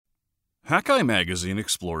Hackeye Magazine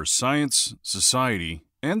explores science, society,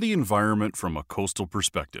 and the environment from a coastal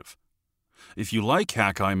perspective. If you like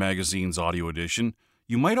Hackeye Magazine's audio edition,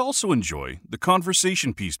 you might also enjoy the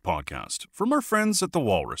Conversation Piece podcast from our friends at The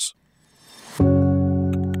Walrus.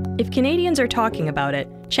 If Canadians are talking about it,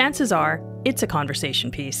 chances are it's a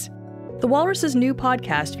conversation piece. The Walrus's new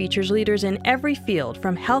podcast features leaders in every field,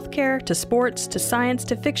 from healthcare to sports to science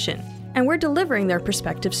to fiction, and we're delivering their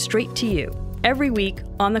perspectives straight to you every week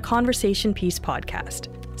on the Conversation Piece podcast.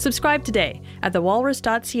 Subscribe today at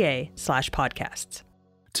thewalrus.ca/podcasts.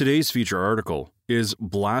 Today's feature article is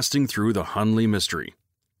Blasting Through the Hunley Mystery.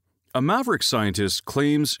 A maverick scientist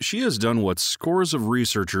claims she has done what scores of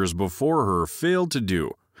researchers before her failed to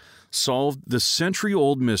do: solved the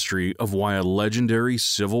century-old mystery of why a legendary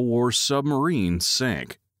Civil War submarine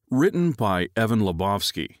sank. Written by Evan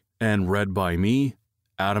Lebowski and read by me,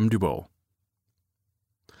 Adam Dubois.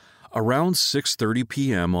 Around 6:30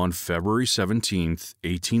 p.m. on February 17,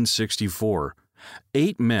 1864,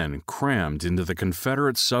 8 men crammed into the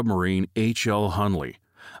Confederate submarine H.L. Hunley,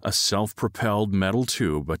 a self-propelled metal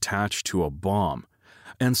tube attached to a bomb,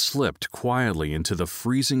 and slipped quietly into the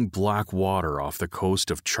freezing black water off the coast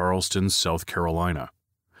of Charleston, South Carolina.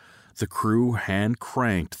 The crew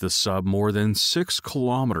hand-cranked the sub more than 6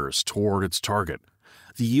 kilometers toward its target,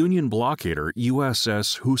 the Union blockader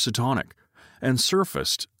USS Housatonic, and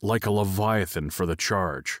surfaced like a leviathan for the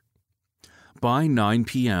charge. By 9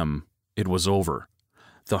 p.m., it was over.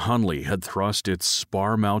 The Hunley had thrust its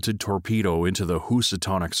spar-mounted torpedo into the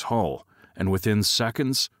Housatonic's hull, and within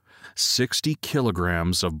seconds, 60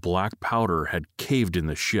 kilograms of black powder had caved in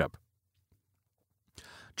the ship.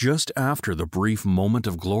 Just after the brief moment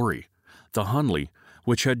of glory, the Hunley,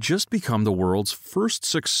 which had just become the world's first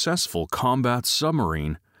successful combat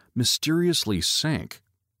submarine, mysteriously sank.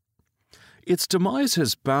 Its demise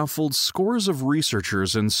has baffled scores of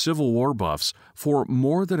researchers and Civil War buffs for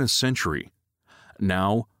more than a century.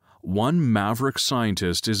 Now, one maverick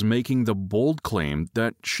scientist is making the bold claim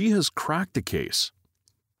that she has cracked the case.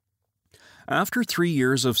 After 3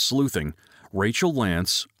 years of sleuthing, Rachel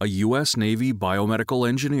Lance, a U.S. Navy biomedical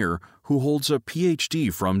engineer who holds a Ph.D.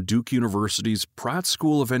 from Duke University's Pratt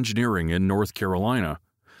School of Engineering in North Carolina,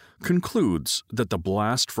 concludes that the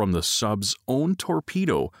blast from the sub's own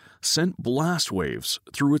torpedo sent blast waves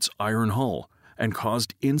through its iron hull and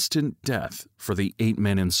caused instant death for the 8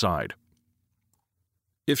 men inside.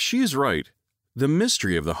 If she's right, the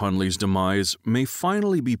mystery of the Hunley's demise may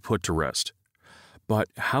finally be put to rest. But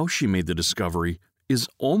how she made the discovery is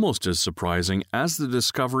almost as surprising as the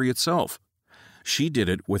discovery itself. She did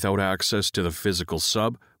it without access to the physical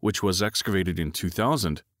sub, which was excavated in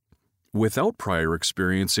 2000, without prior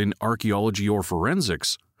experience in archaeology or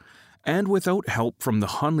forensics, and without help from the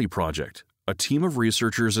Hunley Project, a team of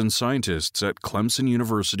researchers and scientists at Clemson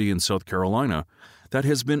University in South Carolina that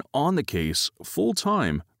has been on the case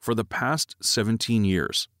full-time for the past 17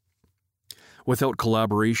 years. Without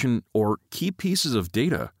collaboration or key pieces of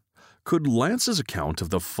data, could Lance's account of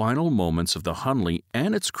the final moments of the Hunley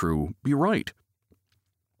and its crew be right?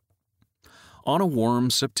 On a warm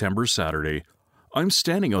September Saturday, I'm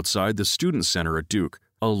standing outside the Student Center at Duke,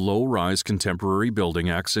 a low-rise contemporary building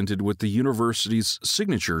accented with the university's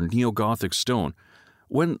signature neo-Gothic stone,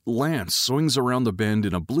 when Lance swings around the bend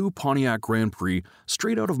in a blue Pontiac Grand Prix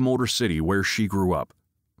straight out of Motor City where she grew up.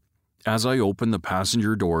 As I open the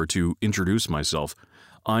passenger door to introduce myself,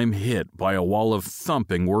 I'm hit by a wall of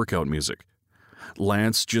thumping workout music.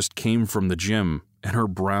 Lance just came from the gym, and her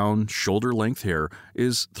brown, shoulder-length hair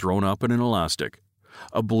is thrown up in an elastic.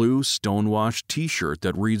 A blue, stonewashed t-shirt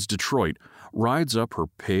that reads Detroit rides up her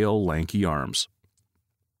pale, lanky arms.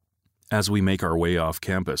 As we make our way off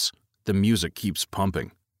campus, the music keeps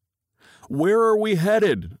pumping. "Where are we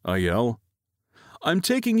headed?" I yell. "I'm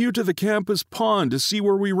taking you to the campus pond to see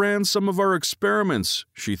where we ran some of our experiments,"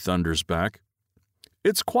 she thunders back.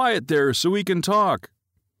 "It's quiet there so we can talk."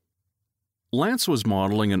 Lance was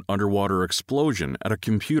modeling an underwater explosion at a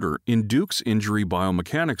computer in Duke's Injury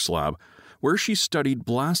Biomechanics lab, where she studied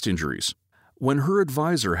blast injuries, when her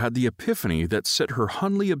advisor had the epiphany that set her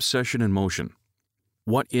Hunley obsession in motion.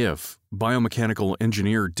 What if, biomechanical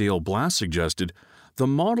engineer Dale Blass suggested, the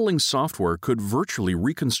modeling software could virtually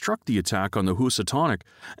reconstruct the attack on the Housatonic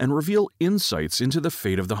and reveal insights into the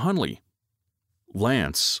fate of the Hunley?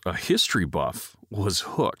 Lance, a history buff, was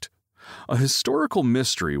hooked. A historical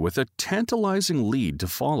mystery with a tantalizing lead to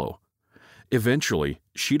follow. Eventually,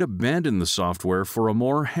 she'd abandon the software for a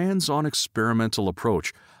more hands-on experimental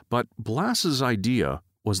approach, but Blass's idea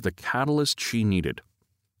was the catalyst she needed.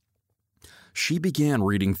 She began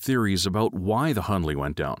reading theories about why the Hunley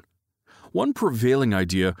went down. One prevailing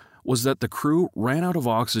idea was that the crew ran out of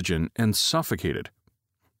oxygen and suffocated.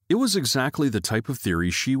 It was exactly the type of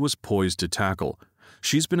theory she was poised to tackle.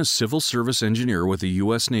 She's been a civil service engineer with the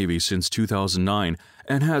U.S. Navy since 2009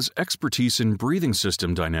 and has expertise in breathing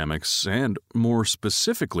system dynamics and, more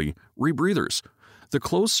specifically, rebreathers, the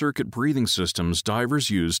closed-circuit breathing systems divers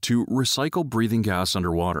use to recycle breathing gas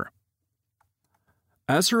underwater.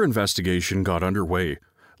 As her investigation got underway,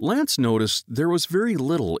 Lance noticed there was very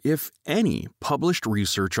little, if any, published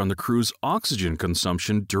research on the crew's oxygen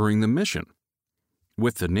consumption during the mission.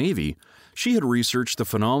 With the Navy, she had researched the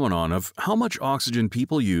phenomenon of how much oxygen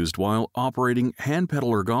people used while operating hand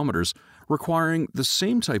pedal ergometers requiring the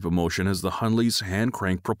same type of motion as the Hunley's hand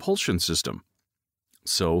crank propulsion system.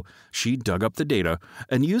 So, she dug up the data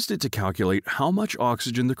and used it to calculate how much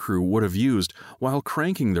oxygen the crew would have used while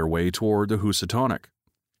cranking their way toward the Housatonic.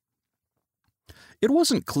 It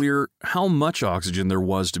wasn't clear how much oxygen there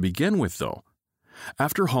was to begin with, though.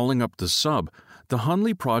 After hauling up the sub, the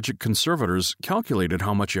Hunley project conservators calculated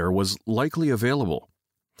how much air was likely available.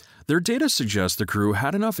 Their data suggests the crew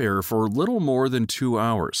had enough air for little more than 2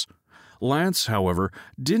 hours. Lance, however,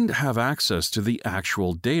 didn't have access to the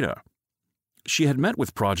actual data. She had met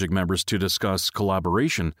with project members to discuss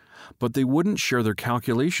collaboration, but they wouldn't share their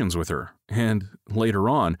calculations with her, and, later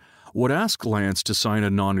on, would ask Lance to sign a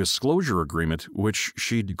non-disclosure agreement, which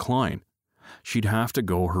she'd decline. She'd have to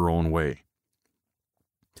go her own way.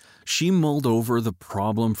 She mulled over the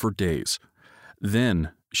problem for days.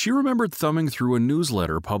 Then, she remembered thumbing through a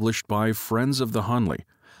newsletter published by Friends of the Hunley,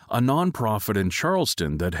 a nonprofit in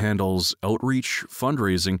Charleston that handles outreach,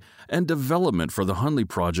 fundraising, and development for the Hunley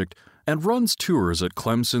Project and runs tours at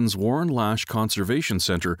Clemson's Warren Lash Conservation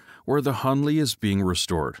Center where the Hunley is being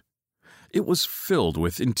restored. It was filled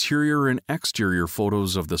with interior and exterior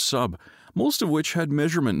photos of the sub, most of which had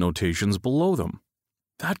measurement notations below them.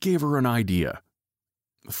 That gave her an idea.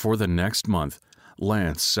 For the next month,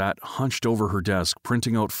 Lance sat hunched over her desk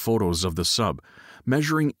printing out photos of the sub,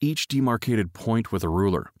 measuring each demarcated point with a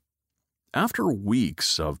ruler. After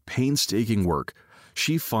weeks of painstaking work,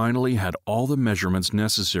 she finally had all the measurements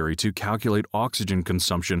necessary to calculate oxygen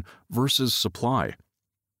consumption versus supply.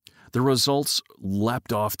 The results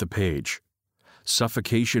leapt off the page.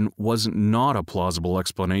 Suffocation was not a plausible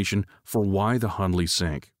explanation for why the Hunley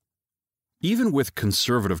sank. Even with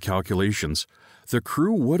conservative calculations, the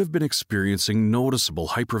crew would have been experiencing noticeable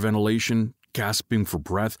hyperventilation, gasping for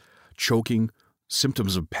breath, choking,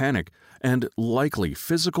 symptoms of panic, and likely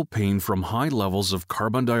physical pain from high levels of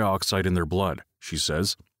carbon dioxide in their blood, she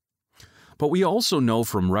says. But we also know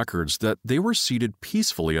from records that they were seated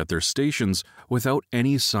peacefully at their stations without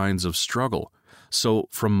any signs of struggle. So,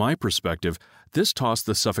 from my perspective, this tossed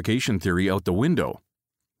the suffocation theory out the window.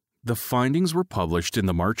 The findings were published in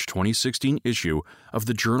the March 2016 issue of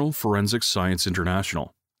the journal Forensic Science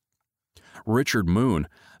International. Richard Moon,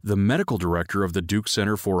 the medical director of the Duke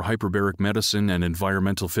Center for Hyperbaric Medicine and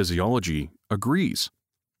Environmental Physiology, agrees.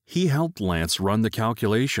 He helped Lance run the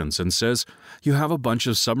calculations and says you have a bunch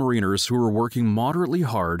of submariners who are working moderately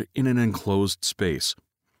hard in an enclosed space.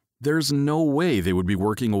 There's no way they would be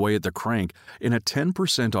working away at the crank in a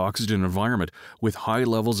 10% oxygen environment with high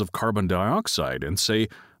levels of carbon dioxide and say,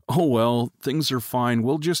 oh well, things are fine,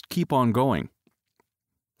 we'll just keep on going.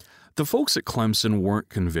 The folks at Clemson weren't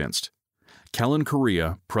convinced. Kellen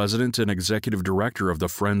Correa, president and executive director of the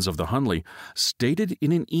Friends of the Hunley, stated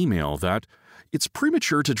in an email that it's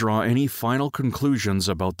premature to draw any final conclusions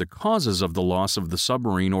about the causes of the loss of the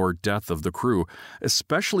submarine or death of the crew,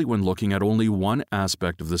 especially when looking at only one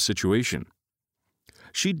aspect of the situation.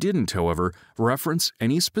 She didn't, however, reference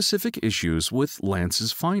any specific issues with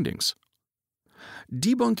Lance's findings.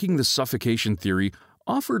 Debunking the suffocation theory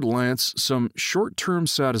offered Lance some short-term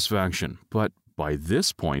satisfaction, but by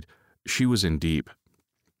this point, she was in deep.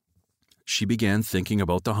 She began thinking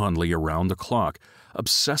about the Hunley around the clock,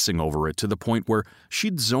 obsessing over it to the point where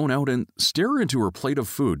she'd zone out and stare into her plate of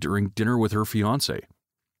food during dinner with her fiancé.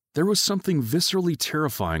 There was something viscerally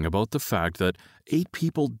terrifying about the fact that 8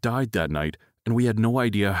 people died that night and we had no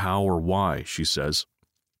idea how or why, she says.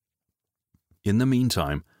 In the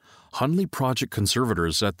meantime, Hunley project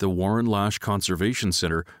conservators at the Warren Lash Conservation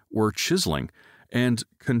Center were chiseling and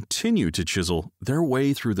continue to chisel their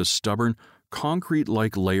way through the stubborn,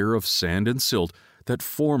 concrete-like layer of sand and silt that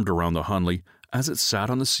formed around the Hunley as it sat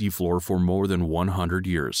on the seafloor for more than 100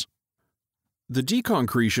 years. The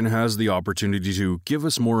deconcretion has the opportunity to give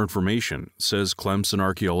us more information, says Clemson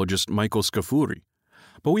archaeologist Michael Scafuri,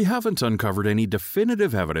 but we haven't uncovered any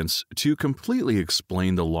definitive evidence to completely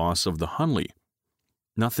explain the loss of the Hunley.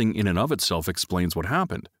 Nothing in and of itself explains what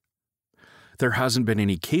happened. There hasn't been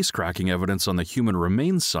any case-cracking evidence on the human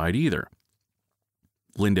remains side either.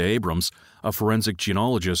 Linda Abrams, a forensic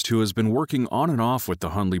genealogist who has been working on and off with the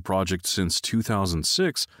Hunley project since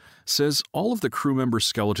 2006, says all of the crew member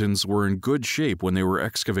skeletons were in good shape when they were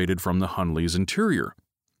excavated from the Hunley's interior.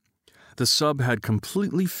 The sub had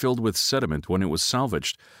completely filled with sediment when it was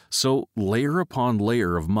salvaged, so layer upon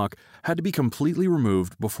layer of muck had to be completely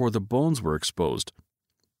removed before the bones were exposed.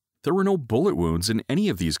 There were no bullet wounds in any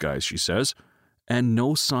of these guys, she says, and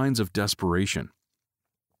no signs of desperation.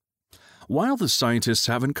 While the scientists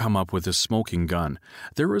haven't come up with a smoking gun,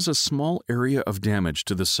 there is a small area of damage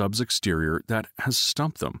to the sub's exterior that has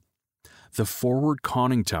stumped them. The forward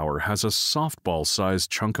conning tower has a softball-sized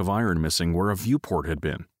chunk of iron missing where a viewport had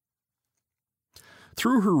been.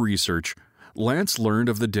 Through her research, Lance learned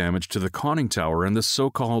of the damage to the conning tower and the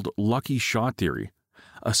so-called lucky shot theory.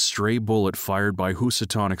 A stray bullet fired by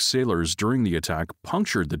Housatonic sailors during the attack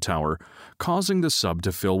punctured the tower, causing the sub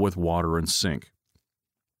to fill with water and sink.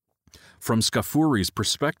 From Scafuri's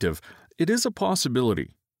perspective, it is a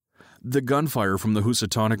possibility. The gunfire from the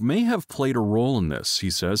Housatonic may have played a role in this,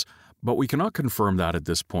 he says, but we cannot confirm that at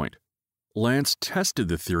this point. Lance tested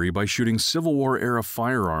the theory by shooting Civil War-era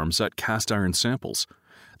firearms at cast-iron samples.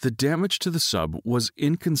 The damage to the sub was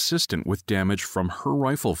inconsistent with damage from her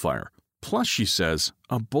rifle fire. Plus, she says,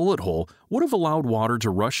 a bullet hole would have allowed water to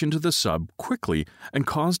rush into the sub quickly and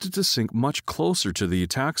caused it to sink much closer to the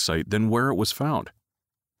attack site than where it was found.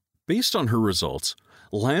 Based on her results,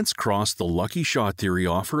 Lance crossed the lucky shot theory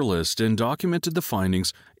off her list and documented the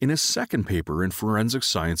findings in a second paper in Forensic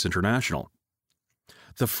Science International.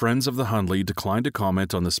 The Friends of the Hunley declined to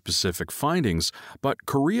comment on the specific findings, but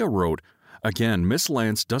Korea wrote, again, Miss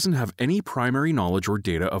Lance doesn't have any primary knowledge or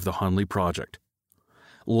data of the Hunley project.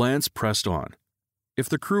 Lance pressed on. If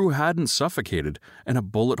the crew hadn't suffocated and a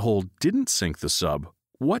bullet hole didn't sink the sub,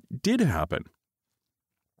 what did happen?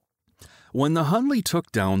 When the Hunley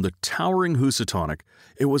took down the towering Housatonic,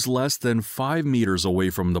 it was less than 5 meters away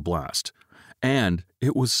from the blast, and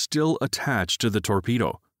it was still attached to the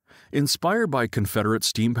torpedo. Inspired by Confederate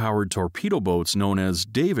steam-powered torpedo boats known as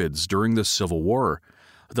Davids during the Civil War,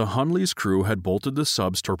 the Hunley's crew had bolted the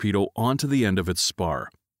sub's torpedo onto the end of its spar.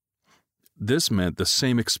 This meant the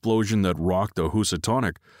same explosion that rocked the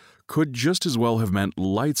Housatonic could just as well have meant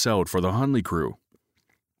lights out for the Hunley crew.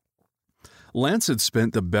 Lance had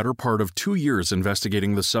spent the better part of 2 years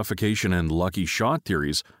investigating the suffocation and lucky shot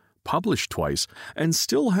theories, published twice, and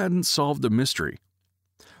still hadn't solved the mystery.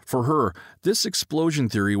 For her, this explosion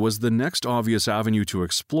theory was the next obvious avenue to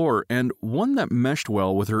explore and one that meshed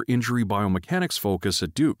well with her injury biomechanics focus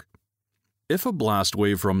at Duke. If a blast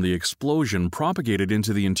wave from the explosion propagated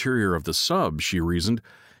into the interior of the sub, she reasoned,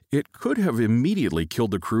 it could have immediately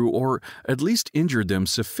killed the crew or at least injured them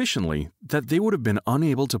sufficiently that they would have been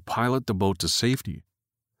unable to pilot the boat to safety.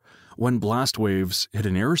 When blast waves hit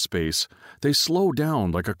an airspace, they slow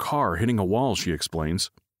down like a car hitting a wall, she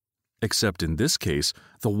explains. Except in this case,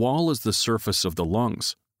 the wall is the surface of the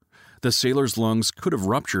lungs. The sailor's lungs could have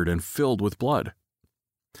ruptured and filled with blood.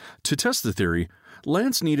 To test the theory,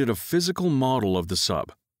 Lance needed a physical model of the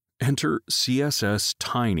sub. Enter CSS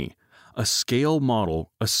Tiny, a scale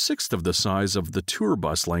model a sixth of the size of the tour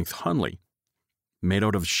bus length Hunley. Made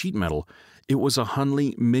out of sheet metal, it was a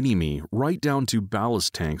Hunley Mini-Me right down to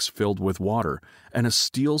ballast tanks filled with water and a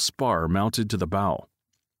steel spar mounted to the bow.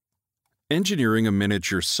 Engineering a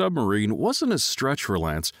miniature submarine wasn't a stretch for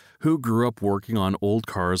Lance, who grew up working on old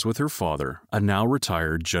cars with her father, a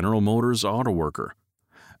now-retired General Motors auto worker.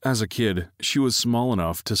 As a kid, she was small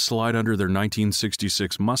enough to slide under their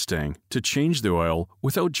 1966 Mustang to change the oil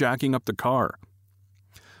without jacking up the car.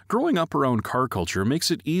 Growing up around car culture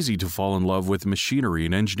makes it easy to fall in love with machinery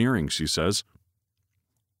and engineering, she says.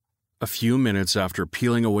 A few minutes after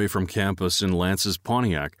peeling away from campus in Lance's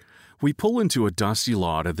Pontiac, we pull into a dusty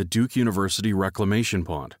lot at the Duke University Reclamation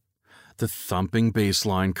Pond. The thumping bass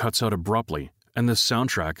line cuts out abruptly, and the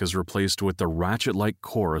soundtrack is replaced with the ratchet-like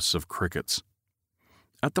chorus of crickets.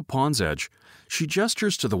 At the pond's edge, she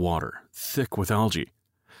gestures to the water, thick with algae.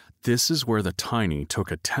 This is where the Tiny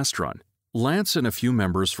took a test run. Lance and a few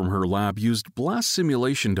members from her lab used blast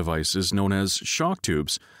simulation devices known as shock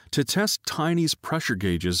tubes to test Tiny's pressure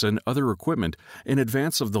gauges and other equipment in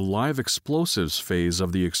advance of the live explosives phase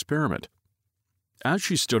of the experiment. As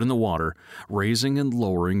she stood in the water, raising and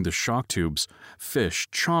lowering the shock tubes, fish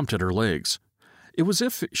chomped at her legs. It was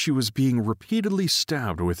as if she was being repeatedly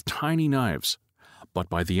stabbed with tiny knives. But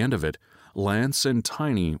by the end of it, Lance and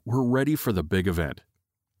Tiny were ready for the big event.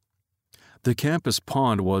 The campus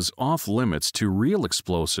pond was off-limits to real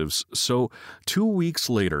explosives, so 2 weeks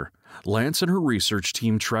later, Lance and her research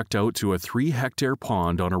team trekked out to a 3-hectare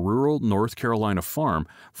pond on a rural North Carolina farm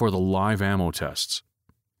for the live ammo tests.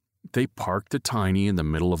 They parked the Tiny in the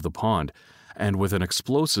middle of the pond, and with an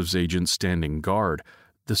explosives agent standing guard,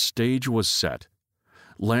 the stage was set.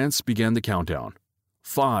 Lance began the countdown.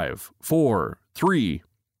 5, 4, 3.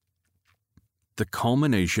 The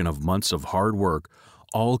culmination of months of hard work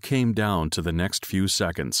all came down to the next few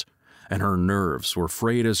seconds, and her nerves were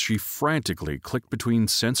frayed as she frantically clicked between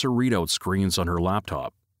sensor readout screens on her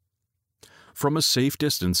laptop. From a safe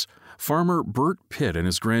distance, farmer Bert Pitt and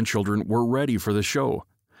his grandchildren were ready for the show.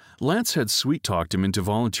 Lance had sweet-talked him into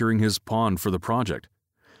volunteering his pond for the project.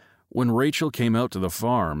 When Rachel came out to the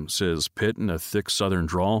farm, says Pitt in a thick southern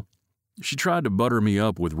drawl, she tried to butter me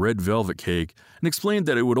up with red velvet cake and explained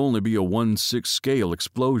that it would only be a 1/6 scale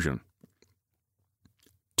explosion.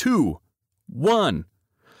 2, 1.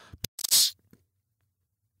 Psst.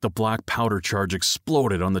 The black powder charge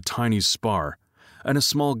exploded on the Tiny's spar, and a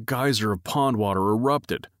small geyser of pond water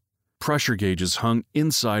erupted. Pressure gauges hung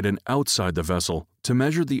inside and outside the vessel to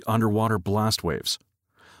measure the underwater blast waves.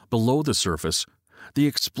 Below the surface, the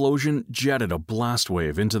explosion jetted a blast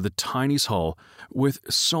wave into the Tiny's hull with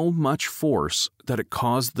so much force that it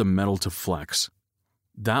caused the metal to flex.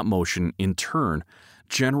 That motion, in turn,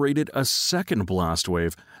 generated a second blast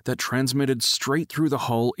wave that transmitted straight through the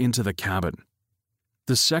hull into the cabin.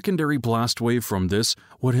 The secondary blast wave from this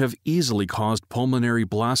would have easily caused pulmonary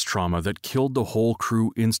blast trauma that killed the whole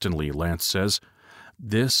crew instantly, Lance says.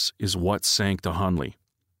 This is what sank the Hunley.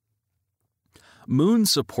 Moon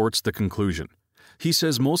supports the conclusion. He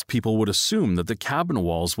says most people would assume that the cabin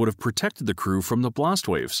walls would have protected the crew from the blast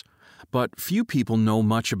waves, but few people know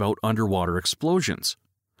much about underwater explosions.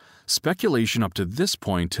 Speculation up to this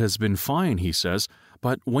point has been fine, he says,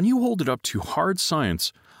 but when you hold it up to hard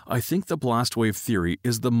science, I think the blast wave theory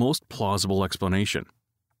is the most plausible explanation.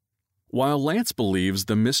 While Lance believes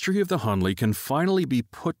the mystery of the Hunley can finally be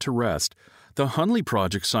put to rest, the Hunley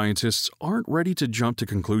Project scientists aren't ready to jump to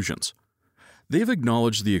conclusions. They've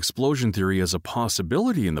acknowledged the explosion theory as a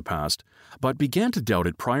possibility in the past, but began to doubt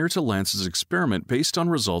it prior to Lance's experiment based on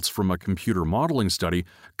results from a computer modeling study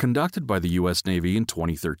conducted by the U.S. Navy in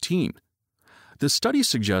 2013. The study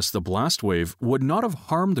suggests the blast wave would not have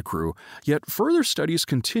harmed the crew, yet further studies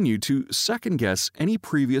continue to second-guess any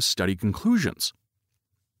previous study conclusions.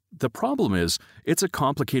 The problem is, it's a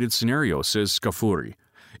complicated scenario, says Scafuri.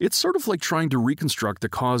 It's sort of like trying to reconstruct the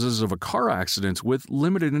causes of a car accident with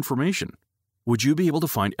limited information. Would you be able to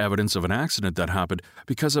find evidence of an accident that happened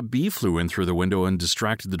because a bee flew in through the window and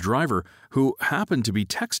distracted the driver, who happened to be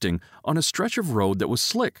texting on a stretch of road that was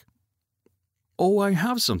slick? "Oh, I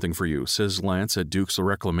have something for you," says Lance at Duke's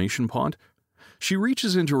reclamation pond. She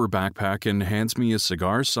reaches into her backpack and hands me a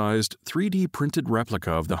cigar-sized 3D printed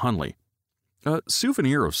replica of the Hunley. A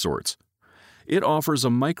souvenir of sorts. It offers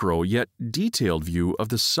a micro yet detailed view of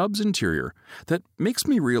the sub's interior that makes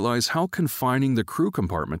me realize how confining the crew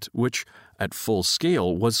compartment, which at full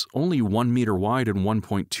scale was only 1 meter wide and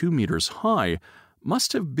 1.2 meters high,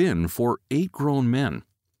 must have been for 8 grown men.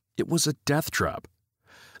 It was a death trap.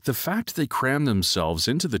 The fact they crammed themselves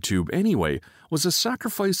into the tube anyway was a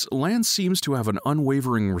sacrifice Lance seems to have an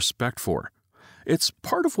unwavering respect for. It's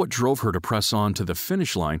part of what drove her to press on to the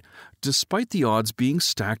finish line, despite the odds being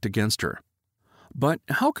stacked against her. But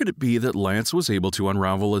how could it be that Lance was able to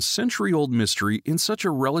unravel a century-old mystery in such a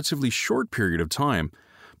relatively short period of time,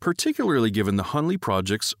 particularly given the Hunley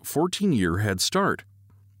Project's 14-year head start?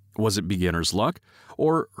 Was it beginner's luck,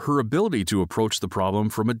 or her ability to approach the problem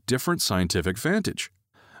from a different scientific vantage?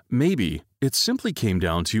 Maybe it simply came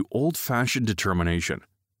down to old-fashioned determination.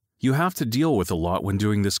 You have to deal with a lot when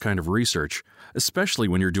doing this kind of research, especially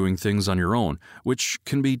when you're doing things on your own, which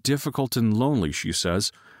can be difficult and lonely, she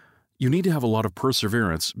says. You need to have a lot of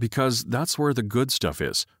perseverance because that's where the good stuff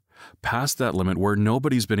is, past that limit where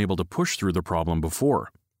nobody's been able to push through the problem before.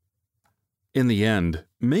 In the end,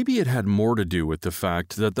 maybe it had more to do with the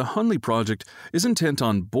fact that the Hunley Project is intent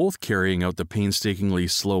on both carrying out the painstakingly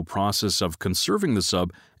slow process of conserving the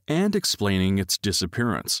sub and explaining its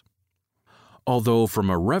disappearance. Although from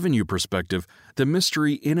a revenue perspective, the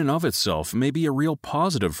mystery in and of itself may be a real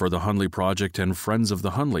positive for the Hunley Project and Friends of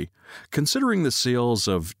the Hunley, considering the sales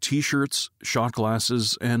of t-shirts, shot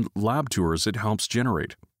glasses, and lab tours it helps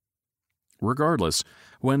generate. Regardless,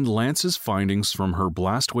 when Lance's findings from her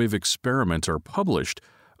blast wave experiment are published,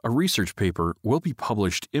 a research paper will be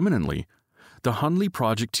published imminently. The Hunley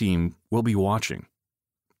Project team will be watching.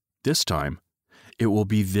 This time, it will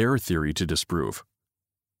be their theory to disprove.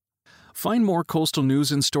 Find more coastal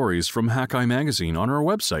news and stories from Hackeye Magazine on our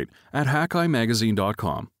website at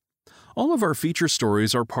hackeyemagazine.com. All of our feature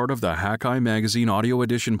stories are part of the Hackeye Magazine Audio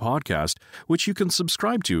Edition podcast, which you can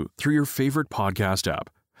subscribe to through your favorite podcast app.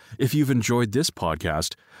 If you've enjoyed this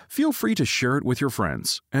podcast, feel free to share it with your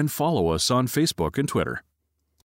friends and follow us on Facebook and Twitter.